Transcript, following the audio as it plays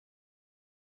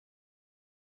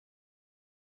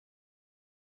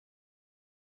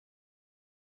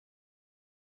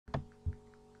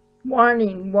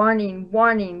Warning, warning,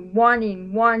 warning,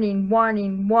 warning, warning, warning,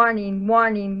 warning, warning,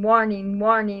 warning, warning,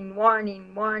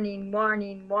 warning, warning,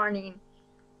 warning, warning.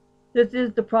 This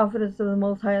is the prophetess of the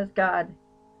Most Highest God.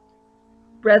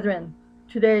 Brethren,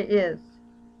 today is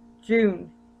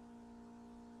June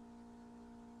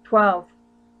 12th,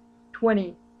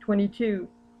 2022.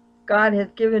 God has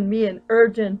given me an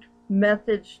urgent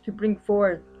message to bring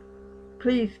forth.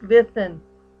 Please listen,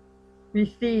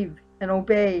 receive, and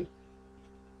obey.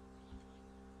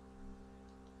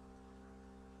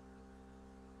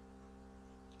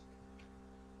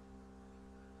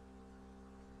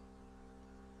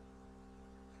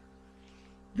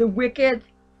 The wicked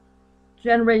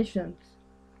generations.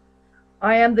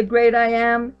 I am the great I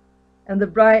am, and the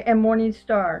bright and morning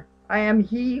star. I am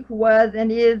he who was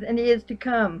and is to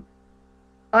come.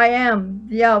 I am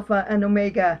the Alpha and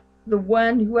Omega, the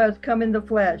one who has come in the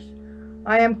flesh.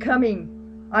 I am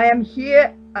coming. I am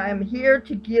here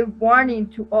to give warning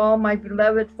to all my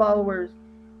beloved followers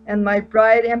and my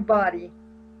bride and body.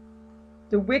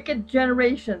 The wicked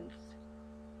generations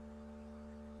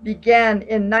began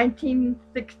in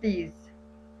 1960s,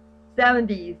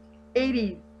 70s,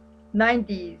 80s,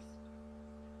 90s.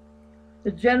 The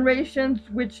generations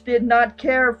which did not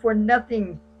care for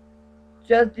nothing,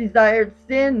 just desired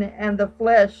sin and the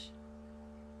flesh,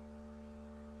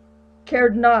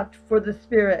 cared not for the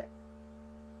spirit.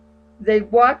 They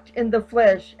walked in the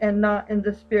flesh and not in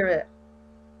the spirit,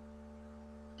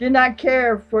 did not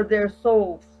care for their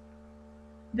souls.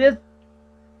 This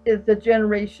is the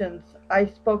generations I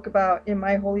spoke about in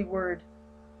my holy word.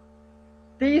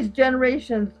 These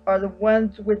generations are the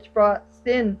ones which brought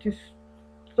sin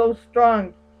so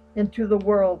strong into the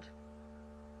world.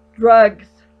 Drugs,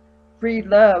 free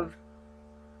love,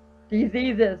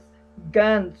 diseases,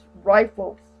 guns,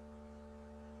 rifles.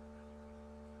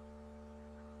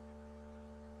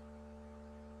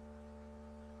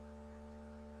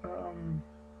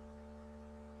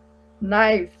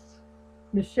 Knives,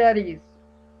 machetes,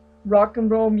 rock and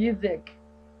roll music,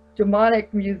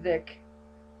 demonic music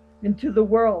into the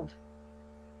world.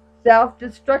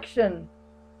 Self-destruction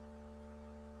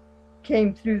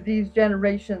came through these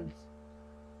generations.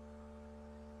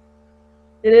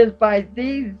 It is by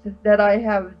these that I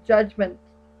have judgment,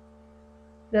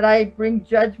 that I bring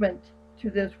judgment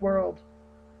to this world.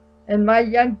 And my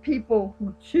young people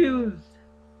who choose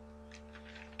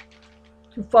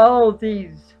to follow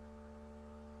these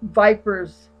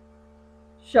vipers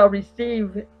shall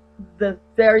receive the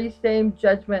very same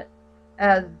judgment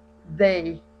as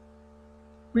they.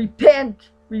 Repent,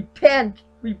 repent,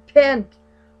 repent,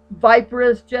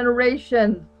 viperous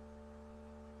generation,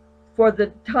 for the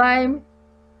time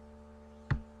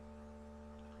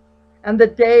and the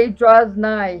day draws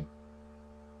nigh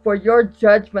for your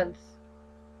judgments.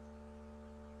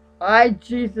 I,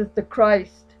 Jesus the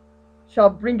Christ, shall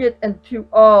bring it unto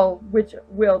all which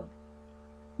will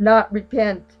not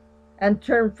repent and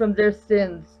turn from their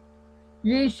sins.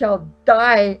 Ye shall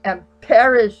die and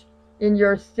perish in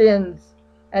your sins,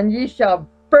 and ye shall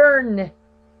burn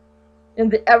in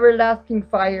the everlasting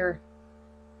fire,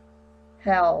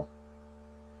 hell.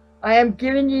 I am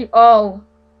giving ye all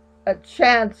a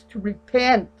chance to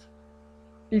repent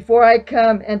before I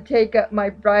come and take up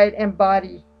my bride and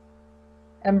body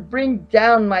and bring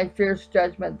down my fierce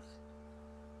judgments.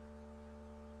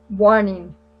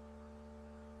 Warning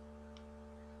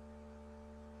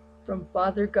from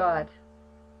Father God.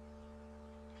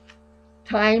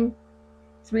 Time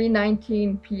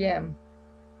 3:19 p.m.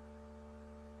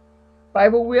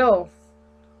 Bible Will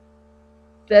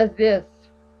says this,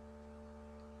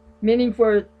 meaning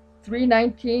for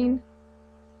 3:19.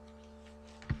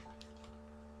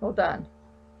 Hold on.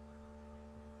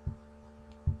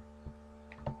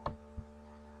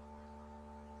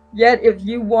 Yet if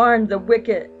you warn the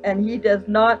wicked, and he does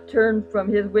not turn from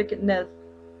his wickedness,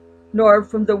 nor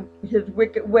from his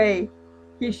wicked way,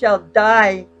 he shall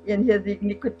die in his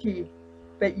iniquity,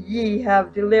 but ye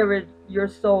have delivered your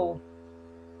soul.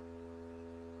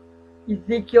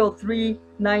 Ezekiel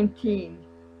 3:19.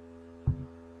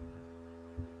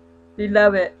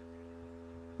 Beloved,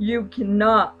 you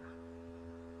cannot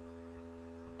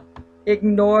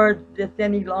ignore this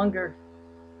any longer,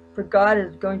 for God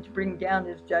is going to bring down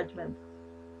his judgments.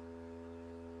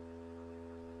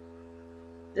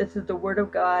 This is the word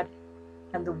of God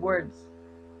and the words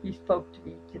he spoke to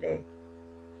me today.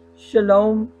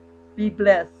 Shalom, be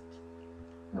blessed,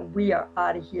 and we are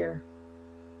out of here.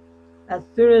 As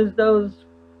soon as those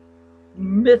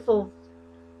missiles,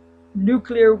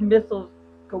 nuclear missiles,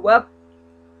 go up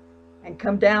and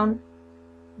come down,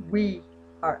 we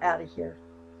are out of here.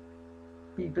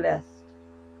 Be blessed.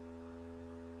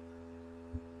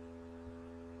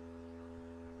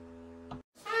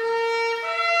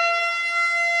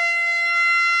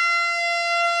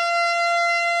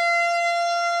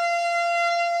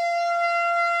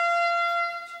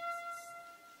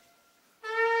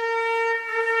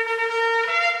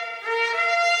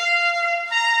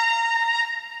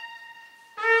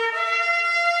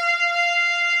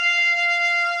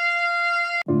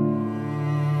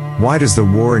 Why does the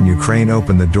war in Ukraine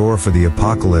open the door for the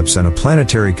apocalypse and a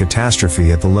planetary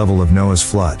catastrophe at the level of Noah's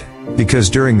flood? Because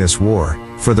during this war,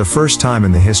 for the first time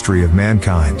in the history of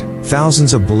mankind,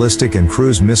 thousands of ballistic and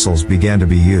cruise missiles began to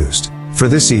be used. For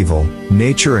this evil,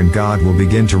 nature and God will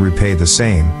begin to repay the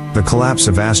same, the collapse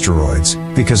of asteroids,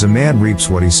 because a man reaps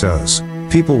what he sows.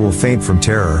 People will faint from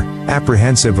terror,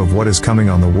 apprehensive of what is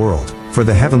coming on the world, for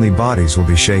the heavenly bodies will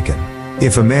be shaken.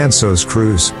 If a man sows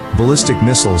cruise, ballistic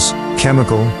missiles,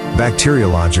 chemical,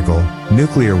 bacteriological,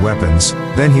 nuclear weapons,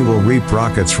 then he will reap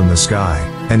rockets from the sky,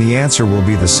 and the answer will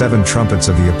be the 7 trumpets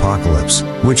of the apocalypse,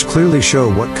 which clearly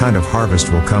show what kind of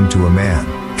harvest will come to a man.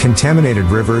 Contaminated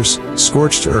rivers,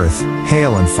 scorched earth,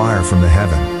 hail and fire from the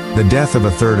heaven, the death of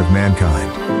a third of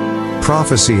mankind.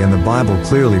 Prophecy and the Bible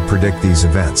clearly predict these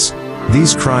events.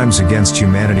 These crimes against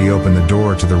humanity open the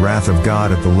door to the wrath of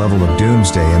God at the level of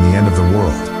doomsday and the end of the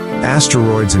world.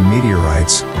 Asteroids and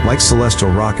meteorites, like celestial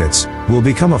rockets, will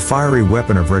become a fiery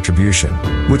weapon of retribution,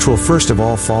 which will first of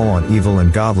all fall on evil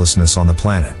and godlessness on the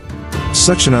planet.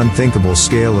 Such an unthinkable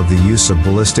scale of the use of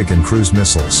ballistic and cruise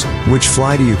missiles, which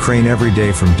fly to Ukraine every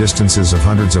day from distances of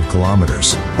hundreds of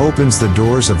kilometers, opens the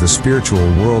doors of the spiritual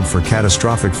world for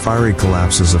catastrophic fiery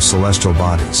collapses of celestial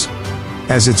bodies.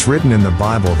 As it's written in the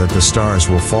Bible that the stars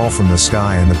will fall from the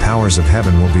sky and the powers of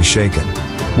heaven will be shaken.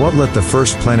 What let the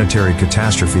first planetary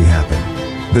catastrophe happen?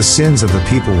 The sins of the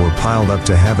people were piled up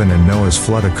to heaven and Noah's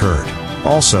flood occurred.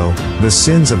 Also, the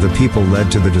sins of the people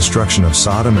led to the destruction of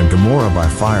Sodom and Gomorrah by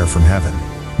fire from heaven.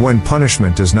 When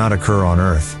punishment does not occur on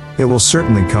earth, it will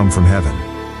certainly come from heaven.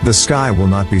 The sky will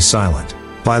not be silent.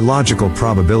 By logical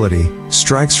probability,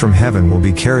 strikes from heaven will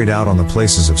be carried out on the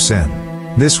places of sin.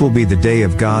 This will be the day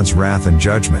of God's wrath and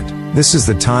judgment. This is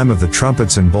the time of the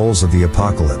trumpets and bowls of the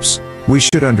apocalypse. We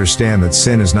should understand that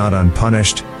sin is not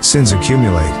unpunished, sins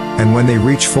accumulate, and when they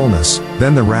reach fullness,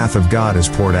 then the wrath of God is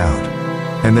poured out.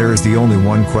 And there is the only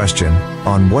one question,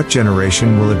 on what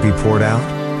generation will it be poured out?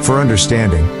 For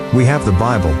understanding, we have the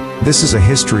Bible. This is a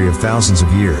history of thousands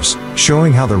of years,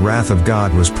 showing how the wrath of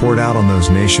God was poured out on those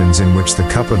nations in which the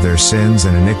cup of their sins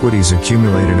and iniquities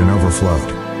accumulated and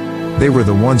overflowed. They were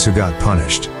the ones who got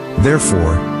punished.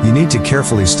 Therefore, you need to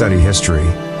carefully study history,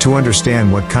 to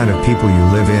understand what kind of people you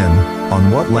live in,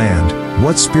 on what land,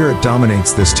 what spirit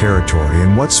dominates this territory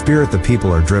and what spirit the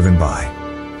people are driven by.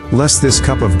 Lest this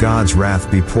cup of God's wrath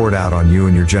be poured out on you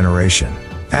and your generation.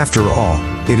 After all,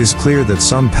 it is clear that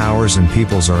some powers and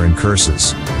peoples are in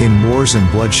curses, in wars and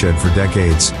bloodshed for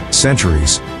decades,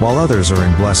 centuries, while others are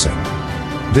in blessing.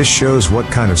 This shows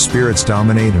what kind of spirits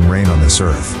dominate and reign on this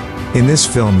earth. In this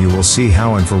film you will see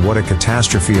how and for what a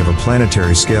catastrophe of a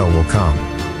planetary scale will come.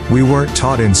 We weren't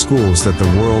taught in schools that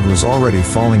the world was already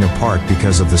falling apart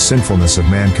because of the sinfulness of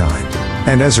mankind.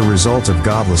 And as a result of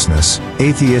godlessness,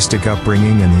 atheistic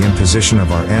upbringing and the imposition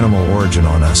of our animal origin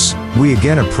on us, we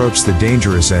again approach the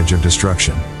dangerous edge of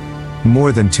destruction.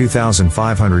 More than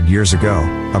 2,500 years ago,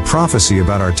 a prophecy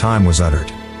about our time was uttered.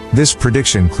 This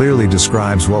prediction clearly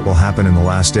describes what will happen in the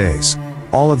last days.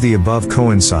 All of the above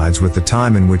coincides with the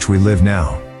time in which we live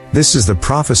now. This is the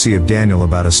prophecy of Daniel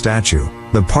about a statue,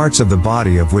 the parts of the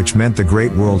body of which meant the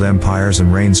great world empires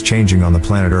and reigns changing on the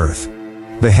planet Earth.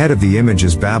 The head of the image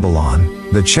is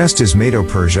Babylon, the chest is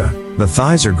Medo-Persia, the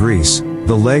thighs are Greece,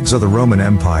 the legs are the Roman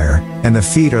Empire, and the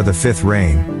feet are the fifth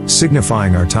reign,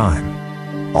 signifying our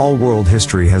time. All world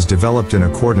history has developed in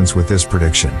accordance with this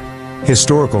prediction.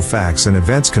 Historical facts and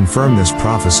events confirm this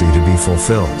prophecy to be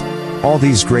fulfilled. All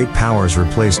these great powers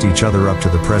replaced each other up to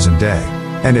the present day.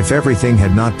 And if everything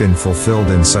had not been fulfilled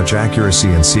in such accuracy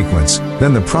and sequence,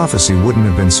 then the prophecy wouldn't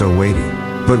have been so weighty.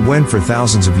 But when for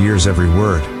thousands of years every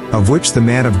word, of which the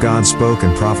man of God spoke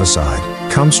and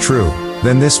prophesied, comes true,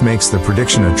 then this makes the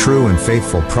prediction a true and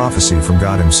faithful prophecy from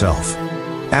God himself.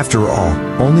 After all,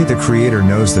 only the Creator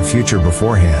knows the future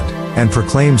beforehand, and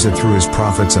proclaims it through his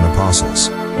prophets and apostles.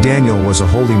 Daniel was a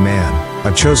holy man,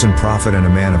 a chosen prophet and a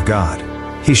man of God.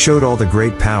 He showed all the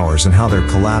great powers and how their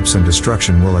collapse and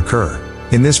destruction will occur.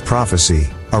 In this prophecy,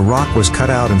 a rock was cut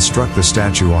out and struck the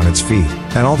statue on its feet,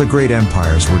 and all the great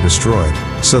empires were destroyed,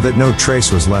 so that no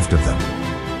trace was left of them.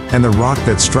 And the rock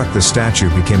that struck the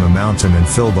statue became a mountain and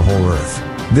filled the whole earth.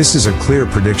 This is a clear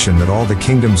prediction that all the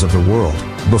kingdoms of the world,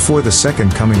 before the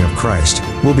second coming of Christ,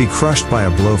 will be crushed by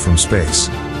a blow from space.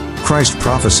 Christ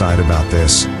prophesied about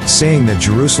this, saying that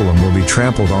Jerusalem will be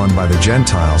trampled on by the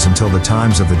Gentiles until the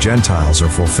times of the Gentiles are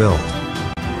fulfilled.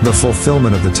 The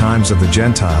fulfillment of the times of the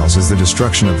Gentiles is the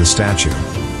destruction of the statue.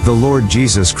 The Lord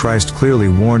Jesus Christ clearly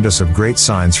warned us of great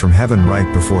signs from heaven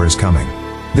right before his coming.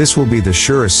 This will be the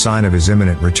surest sign of his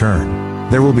imminent return.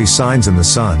 There will be signs in the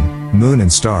sun, moon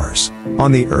and stars.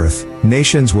 On the earth,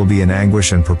 nations will be in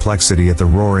anguish and perplexity at the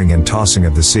roaring and tossing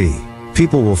of the sea.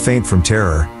 People will faint from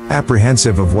terror,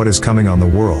 apprehensive of what is coming on the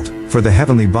world, for the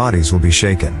heavenly bodies will be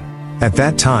shaken. At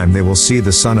that time they will see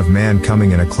the Son of Man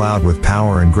coming in a cloud with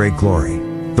power and great glory.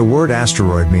 The word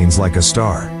asteroid means like a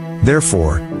star.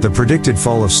 Therefore, the predicted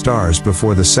fall of stars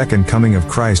before the second coming of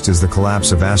Christ is the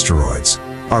collapse of asteroids.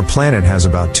 Our planet has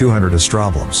about 200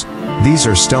 astroblems. These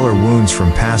are stellar wounds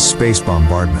from past space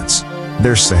bombardments.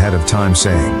 There's ahead of time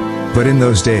saying, but in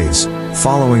those days,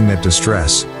 following that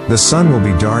distress, the sun will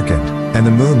be darkened, and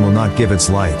the moon will not give its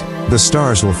light, the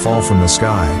stars will fall from the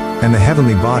sky, and the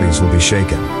heavenly bodies will be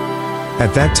shaken.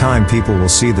 At that time people will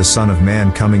see the Son of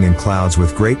Man coming in clouds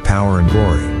with great power and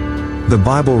glory. The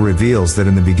Bible reveals that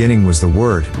in the beginning was the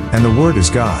Word, and the Word is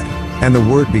God. And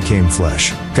the Word became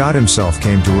flesh. God himself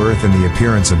came to earth in the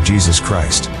appearance of Jesus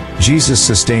Christ. Jesus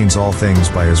sustains all things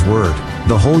by his word.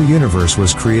 The whole universe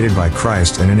was created by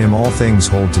Christ, and in him all things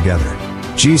hold together.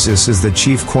 Jesus is the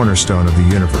chief cornerstone of the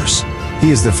universe.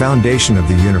 He is the foundation of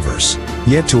the universe.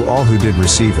 Yet to all who did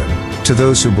receive him, to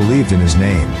those who believed in his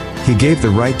name, he gave the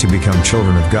right to become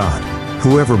children of God.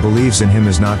 Whoever believes in him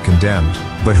is not condemned,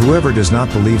 but whoever does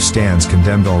not believe stands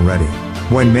condemned already.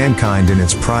 When mankind in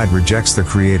its pride rejects the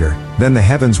Creator, then the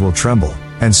heavens will tremble,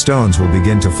 and stones will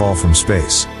begin to fall from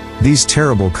space. These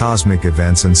terrible cosmic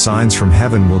events and signs from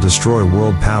heaven will destroy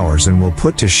world powers and will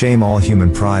put to shame all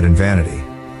human pride and vanity.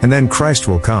 And then Christ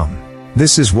will come.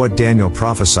 This is what Daniel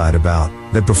prophesied about,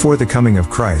 that before the coming of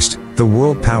Christ, the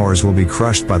world powers will be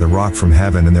crushed by the rock from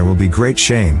heaven, and there will be great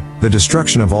shame, the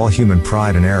destruction of all human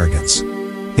pride and arrogance.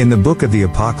 In the book of the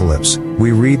Apocalypse,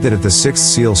 we read that at the sixth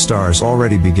seal stars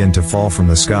already begin to fall from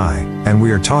the sky, and we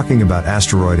are talking about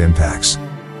asteroid impacts.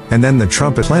 And then the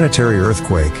trumpet planetary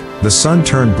earthquake, the sun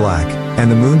turned black, and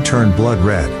the moon turned blood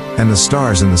red, and the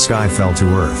stars in the sky fell to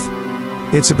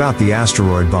earth. It's about the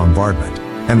asteroid bombardment,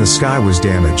 and the sky was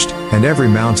damaged, and every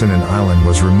mountain and island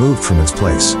was removed from its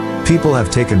place. People have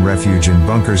taken refuge in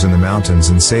bunkers in the mountains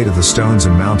and say to the stones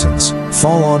and mountains,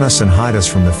 fall on us and hide us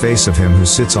from the face of him who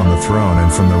sits on the throne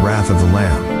and from the wrath of the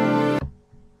Lamb.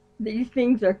 These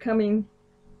things are coming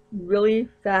really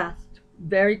fast,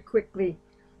 very quickly.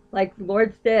 Like the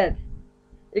Lord said,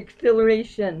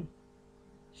 acceleration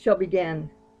shall begin.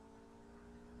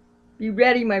 Be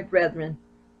ready, my brethren.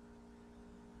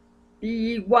 Be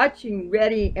ye watching,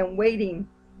 ready, and waiting,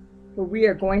 for we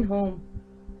are going home.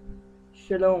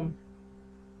 Shalom.